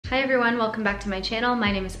Hi everyone, welcome back to my channel.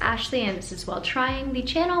 My name is Ashley and this is While Trying, the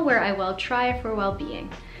channel where I will try for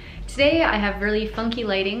well-being. Today I have really funky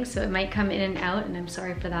lighting, so it might come in and out, and I'm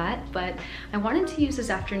sorry for that, but I wanted to use this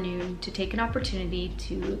afternoon to take an opportunity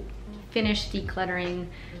to finish decluttering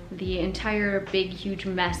the entire big huge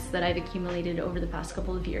mess that I've accumulated over the past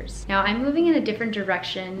couple of years. Now I'm moving in a different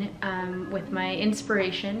direction with my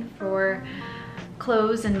inspiration for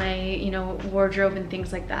clothes and my, wardrobe and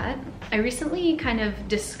things like that. I recently kind of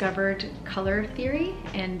discovered color theory,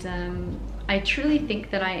 and I truly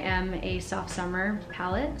think that I am a soft summer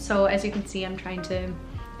palette. So as you can see, I'm trying to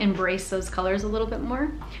embrace those colors a little bit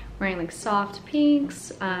more. Wearing like soft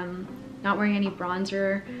pinks, not wearing any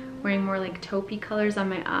bronzer, wearing more like taupey colors on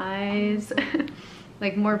my eyes,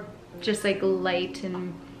 like more just like light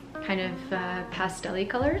and kind of pastel-y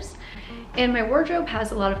colors. And my wardrobe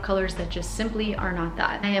has a lot of colors that just simply are not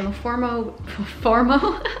that. I am a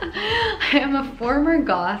I am a former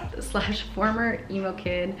goth slash former emo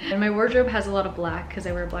kid, and my wardrobe has a lot of black because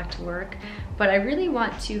I wear black to work, but I really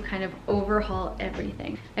want to kind of overhaul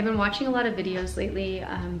everything. I've been watching a lot of videos lately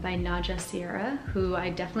by Naja Sierra, who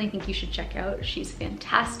I definitely think you should check out. She's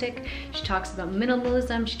fantastic. She talks about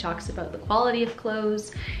minimalism, she talks about the quality of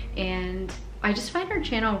clothes, and I just find her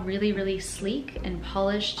channel really, really sleek and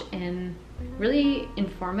polished and really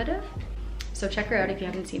informative. So check her out if you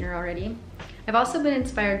haven't seen her already. I've also been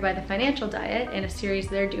inspired by The Financial Diet and a series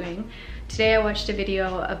they're doing. Today I watched a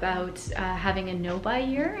video about having a no-buy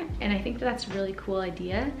year, and I think that's a really cool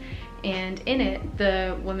idea. And in it,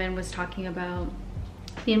 the woman was talking about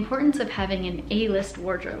the importance of having an A-list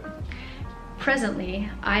wardrobe. Presently,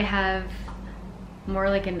 I have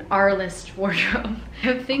more like an R-list wardrobe. I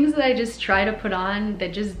have things that I just try to put on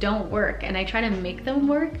that just don't work, and I try to make them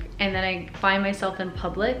work, and then I find myself in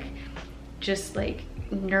public just like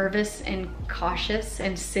nervous and cautious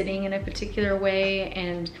and sitting in a particular way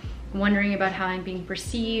and wondering about how I'm being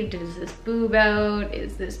perceived. Is this boob out?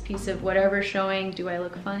 Is this piece of whatever showing? Do I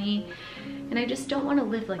look funny? And I just don't want to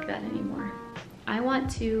live like that anymore. I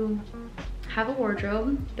want to have a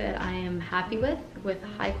wardrobe that I am happy with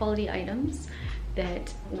high quality items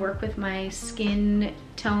that work with my skin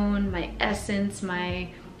tone, my essence, my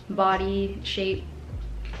body shape,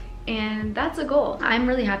 and that's a goal. I'm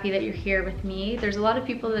really happy that you're here with me. There's a lot of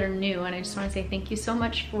people that are new, and I just want to say thank you so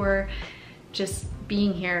much for just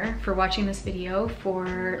being here, for watching this video,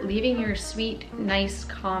 for leaving your sweet, nice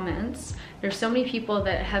comments. There's so many people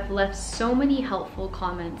that have left so many helpful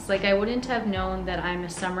comments. Like, I wouldn't have known that I'm a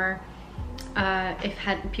summer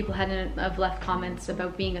if people hadn't have left comments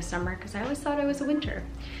about being a summer, because I always thought I was a winter.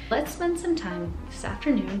 Let's spend some time this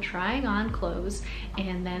afternoon trying on clothes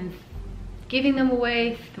and then giving them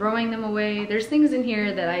away, throwing them away. There's things in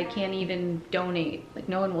here that I can't even donate. Like,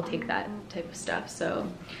 no one will take that type of stuff. So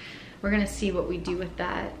we're gonna see what we do with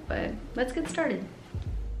that, but let's get started.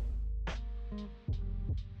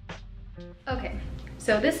 Okay,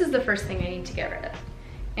 so this is the first thing I need to get rid of,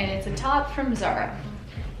 and it's a top from Zara.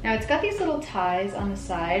 Now it's got these little ties on the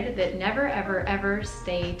side that never ever ever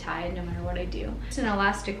stay tied no matter what I do. It's an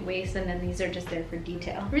elastic waist, and then these are just there for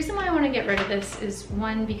detail. The reason why I want to get rid of this is,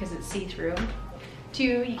 one, because it's see-through.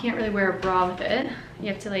 Two, you can't really wear a bra with it. You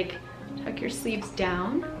have to like tuck your sleeves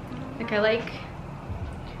down. Like, I like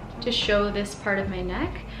to show this part of my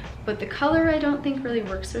neck, but the color I don't think really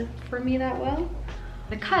works for me that well.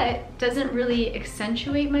 The cut doesn't really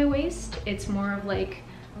accentuate my waist. It's more of like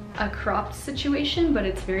a cropped situation, but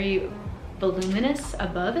it's very voluminous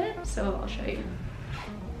above it, so I'll show you.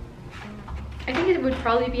 I think it would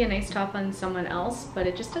probably be a nice top on someone else, but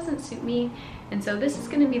it just doesn't suit me, and so this is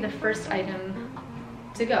going to be the first item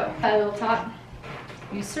to go. A little top.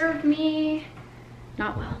 You served me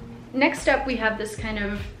not well. Next up, we have this kind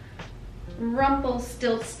of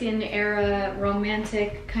Rumpelstiltskin era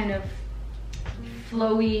romantic kind of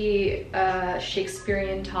flowy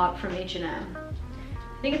Shakespearean top from H&M.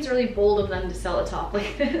 I think it's really bold of them to sell a top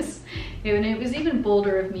like this, and it was even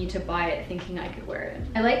bolder of me to buy it thinking I could wear it.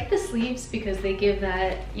 I like the sleeves because they give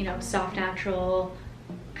that, soft, natural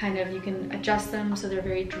kind of, you can adjust them so they're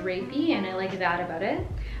very drapey, and I like that about it.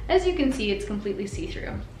 As you can see, it's completely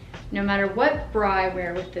see-through. No matter what bra I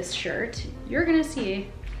wear with this shirt, you're gonna see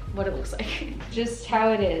what it looks like. Just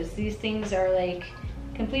how it is. These things are like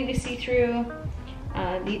completely see-through.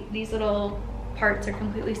 These little parts are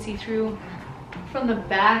completely see-through. From the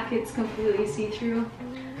back, it's completely see-through.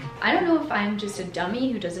 I don't know if I'm just a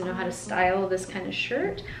dummy who doesn't know how to style this kind of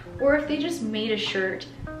shirt, or if they just made a shirt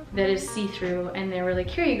that is see-through and they were like,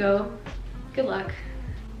 here you go, good luck.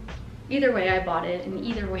 Either way, I bought it, and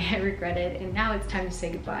either way I regret it, and now it's time to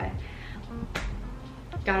say goodbye.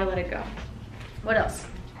 Gotta let it go. What else?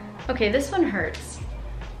 Okay, this one hurts.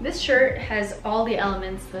 This shirt has all the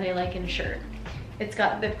elements that I like in a shirt. It's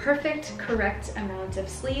got the perfect, correct amount of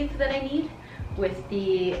sleeve that I need with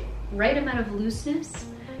the right amount of looseness.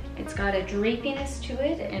 It's got a drapiness to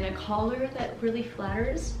it and a collar that really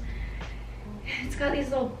flatters. It's got these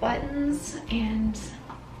little buttons and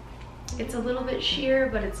it's a little bit sheer,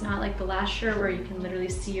 but it's not like the last shirt where you can literally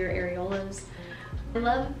see your areolas. I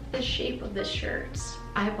love the shape of this shirt.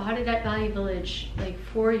 I bought it at Value Village like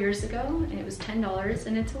 4 years ago and it was $10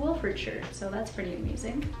 and it's a Wilford shirt, so that's pretty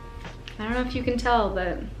amazing. I don't know if you can tell,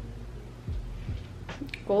 but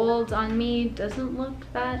gold on me doesn't look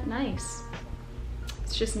that nice.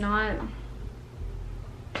 It's just not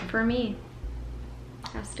for me.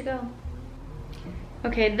 Has to go.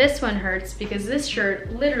 Okay, this one hurts because this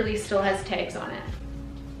shirt literally still has tags on it.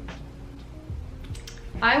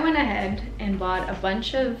 I went ahead and bought a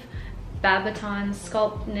bunch of Babaton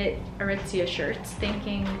Sculpt Knit Aritzia shirts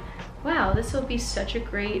thinking, wow, this will be such a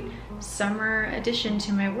great summer addition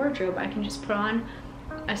to my wardrobe. I can just put on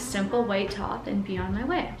a simple white top and be on my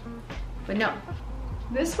way. But no,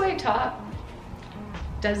 this white top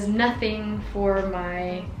does nothing for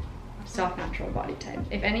my soft natural body type.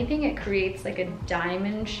 If anything, it creates like a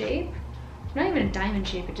diamond shape. Not even a diamond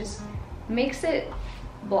shape, it just makes it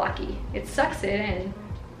blocky. It sucks it in,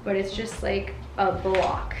 but it's just like a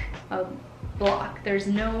block. There's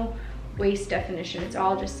no waist definition. It's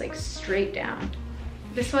all just like straight down.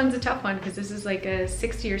 This one's a tough one because this is like a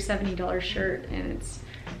 $60 or $70 shirt and it's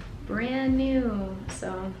brand new.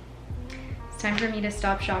 So it's time for me to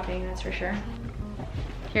stop shopping, that's for sure.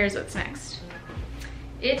 Here's what's next.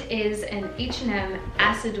 It is an H&M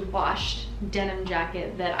acid washed denim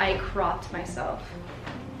jacket that I cropped myself.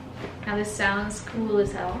 Now this sounds cool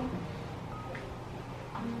as hell.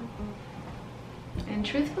 And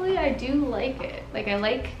truthfully, I do like it. Like, I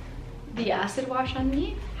like the acid wash on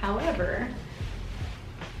me. However,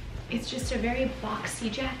 it's just a very boxy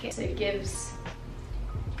jacket. So it gives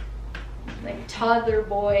like toddler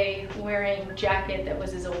boy wearing jacket that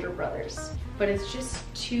was his older brother's. But it's just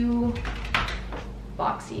too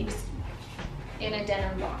boxy, just in a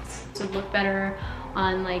denim box. To look better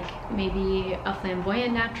on like maybe a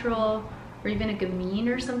flamboyant natural or even a gamine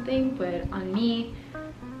or something, but on me,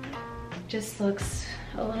 just looks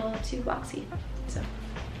a little too boxy. So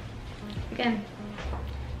again,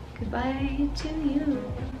 goodbye to you.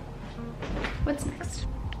 What's next?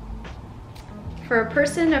 For a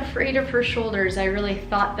person afraid of her shoulders, I really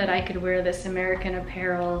thought that I could wear this American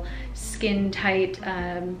Apparel skin tight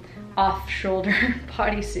off-shoulder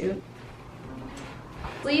bodysuit.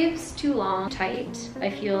 Sleeves too long, tight. I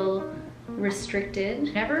feel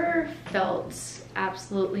restricted. Never felt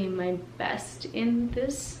absolutely my best in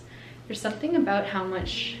this. There's something about how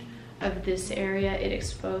much of this area it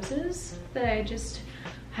exposes that I just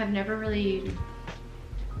have never really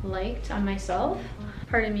liked on myself.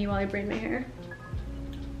 Pardon me while I braid my hair.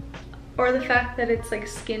 Or the fact that it's like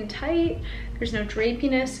skin tight, there's no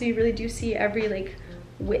drapiness, so you really do see every like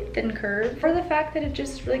width and curve. Or the fact that it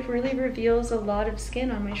just like really reveals a lot of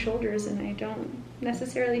skin on my shoulders and I don't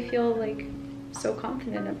necessarily feel like so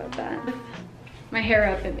confident about that. With my hair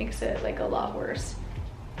up, it makes it like a lot worse.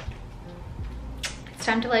 It's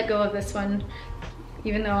time to let go of this one,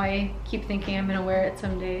 even though I keep thinking I'm gonna wear it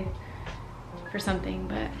someday for something,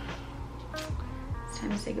 but it's time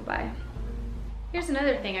to say goodbye. Here's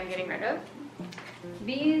another thing I'm getting rid of.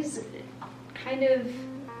 These kind of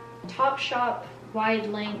Topshop wide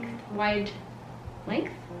legged.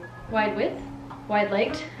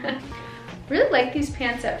 Really like these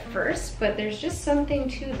pants at first, but there's just something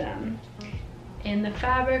to them in the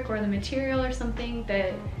fabric or the material or something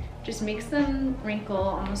that just makes them wrinkle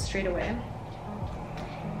almost straight away.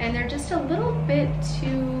 And they're just a little bit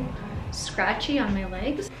too scratchy on my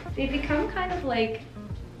legs. They become kind of like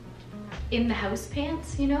in the house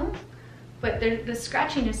pants, you know? But the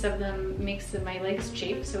scratchiness of them makes my legs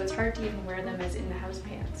chafe, so it's hard to even wear them as in the house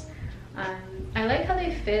pants. I like how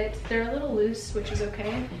they fit. They're a little loose, which is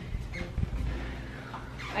okay.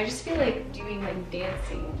 I just feel like doing like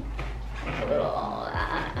dancing, like a little,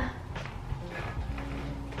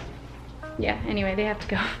 yeah, anyway, they have to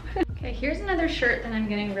go. Okay, here's another shirt that I'm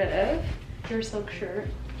getting rid of. Pure silk shirt.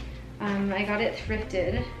 I got it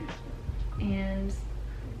thrifted and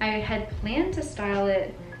I had planned to style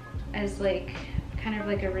it as like kind of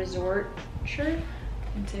like a resort shirt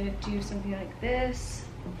and to do something like this,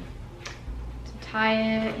 to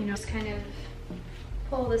tie it, you know, just kind of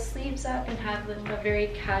pull the sleeves up and have like a very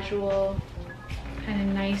casual kind of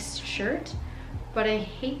nice shirt. But I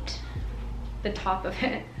hate the top of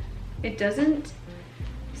it. It doesn't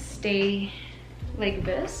stay like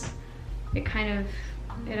this. It kind of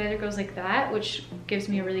It either goes like that, which gives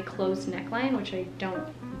me a really closed neckline, which I don't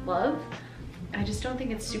love. I just don't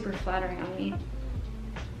think it's super flattering on me.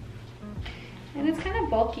 And it's kind of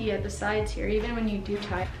bulky at the sides here, even when you do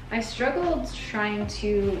tie. I struggled trying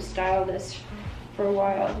to style this for a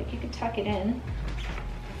while. Like, you could tuck it in.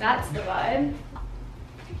 That's the vibe.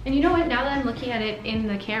 And you know what, now that I'm looking at it in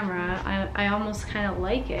the camera, I almost kind of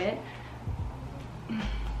like it.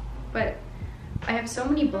 But I have so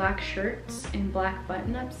many black shirts and black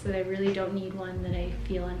button-ups that I really don't need one that I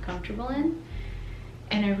feel uncomfortable in.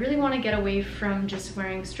 And I really want to get away from just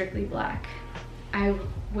wearing strictly black. I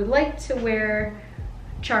would like to wear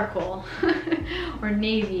charcoal or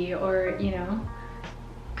navy, or, you know,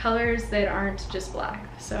 colors that aren't just black.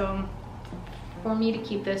 So for me to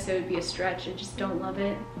keep this, it would be a stretch. I just don't love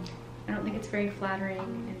it. I don't think it's very flattering,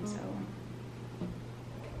 and so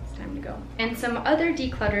it's time to go. And some other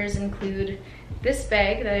declutters include this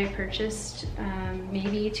bag that I purchased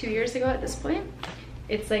maybe 2 years ago at this point.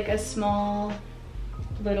 It's like a small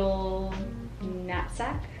little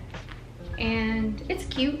knapsack, and it's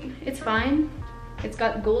cute, it's fine. It's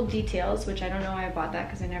got gold details, which I don't know why I bought that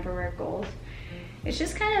because I never wear gold. It's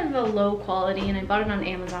just kind of a low quality, and I bought it on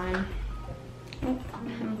Amazon. Oh,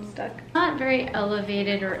 I'm stuck. Not very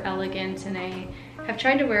elevated or elegant, and I have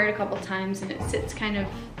tried to wear it a couple times and it sits kind of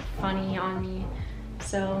funny on me.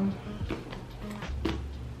 So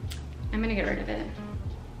I'm gonna get rid of it.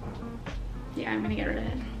 Yeah, I'm gonna get rid of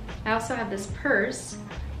it. I also have this purse,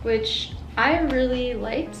 which I really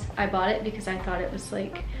liked. I bought it because I thought it was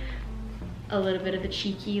like a little bit of a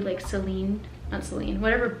cheeky, like Celine, not Celine,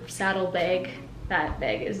 whatever saddle bag that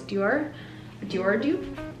bag is, Dior dupe.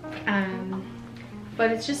 But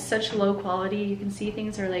it's just such low quality. You can see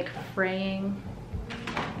things are like fraying.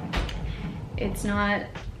 It's not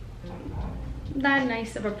that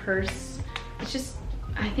nice of a purse. It's just,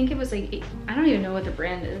 I think it was like, I don't even know what the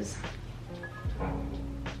brand is.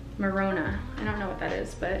 Morona, I don't know what that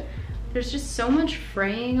is, but there's just so much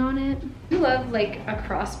fraying on it. I love like a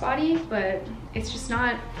crossbody, but it's just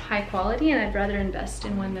not high quality, and I'd rather invest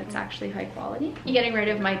in one that's actually high quality. I'm getting rid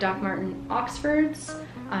of my Doc Marten Oxfords.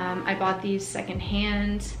 I bought these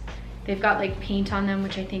secondhand. They've got like paint on them,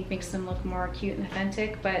 which I think makes them look more cute and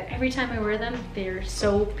authentic, but every time I wear them, they're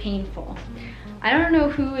so painful. I don't know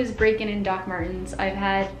who is breaking in Doc Martens. I've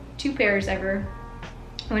had 2 pairs ever.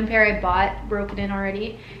 One pair I bought, broke it in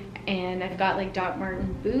already, and I've got like Doc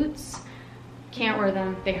Marten boots. Can't wear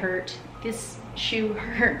them, they hurt. This shoe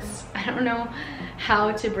hurts. I don't know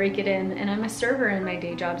how to break it in, and I'm a server in my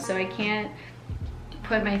day job, so I can't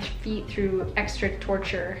put my feet through extra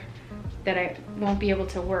torture that I won't be able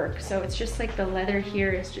to work. So it's just like the leather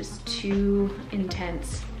here is just too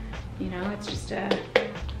intense. You know, it's just a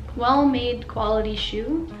well-made quality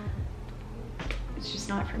shoe. It's just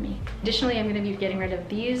not for me. Additionally, I'm gonna be getting rid of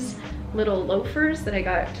these little loafers that I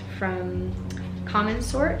got from Common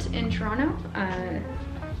Sort in Toronto.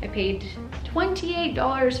 I paid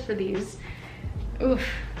 $28 for these. Oof,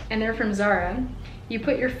 and they're from Zara. You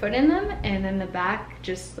put your foot in them and then the back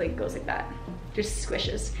just like goes like that, just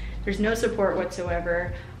squishes. There's no support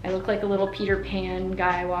whatsoever. I look like a little Peter Pan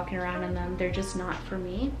guy walking around in them. They're just not for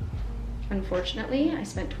me. Unfortunately, I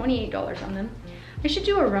spent $28 on them. I should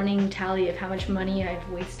do a running tally of how much money I've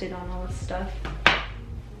wasted on all this stuff.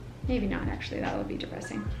 Maybe not, actually, that would be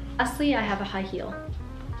depressing. Lastly, I have a high heel.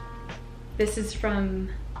 This is from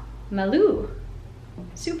Malou.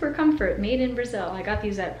 Super Comfort, made in Brazil. I got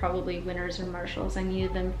these at probably Winners or Marshalls. I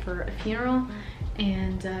needed them for a funeral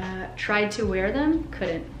and tried to wear them,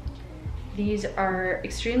 couldn't. These are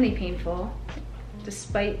extremely painful,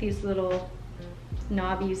 despite these little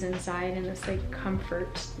knobbies inside and this like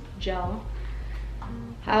comfort gel.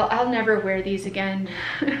 I'll never wear these again.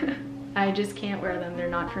 I just can't wear them. They're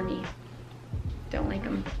not for me. Don't like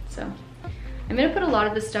them. So I'm gonna put a lot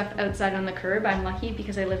of this stuff outside on the curb. I'm lucky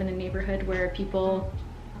because I live in a neighborhood where people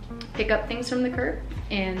pick up things from the curb,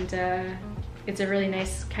 and it's a really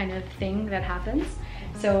nice kind of thing that happens.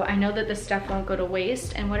 So I know that this stuff won't go to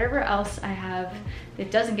waste, and whatever else I have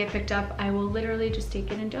that doesn't get picked up, I will literally just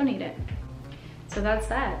take it and donate it. So that's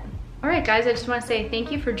that. All right, guys, I just want to say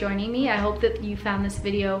thank you for joining me. I hope that you found this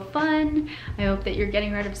video fun. I hope that you're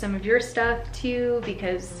getting rid of some of your stuff too,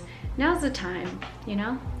 because now's the time, you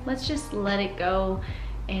know? Let's just let it go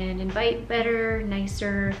and invite better,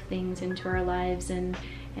 nicer things into our lives, and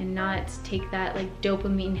not take that like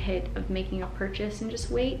dopamine hit of making a purchase and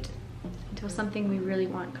just wait until something we really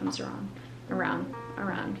want comes around.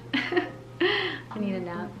 I need a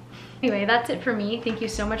nap. Anyway, that's it for me. Thank you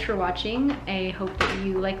so much for watching. I hope that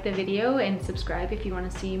you like the video and subscribe if you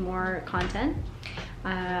want to see more content.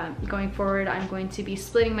 Going forward, I'm going to be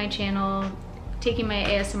splitting my channel taking my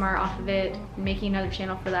ASMR off of it, making another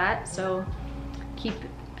channel for that. So keep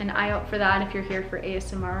an eye out for that if you're here for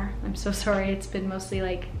ASMR. I'm so sorry, it's been mostly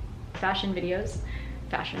like fashion videos.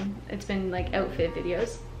 It's been like outfit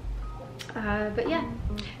videos. But yeah,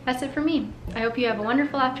 that's it for me. I hope you have a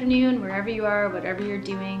wonderful afternoon wherever you are, whatever you're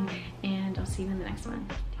doing, and I'll see you in the next one.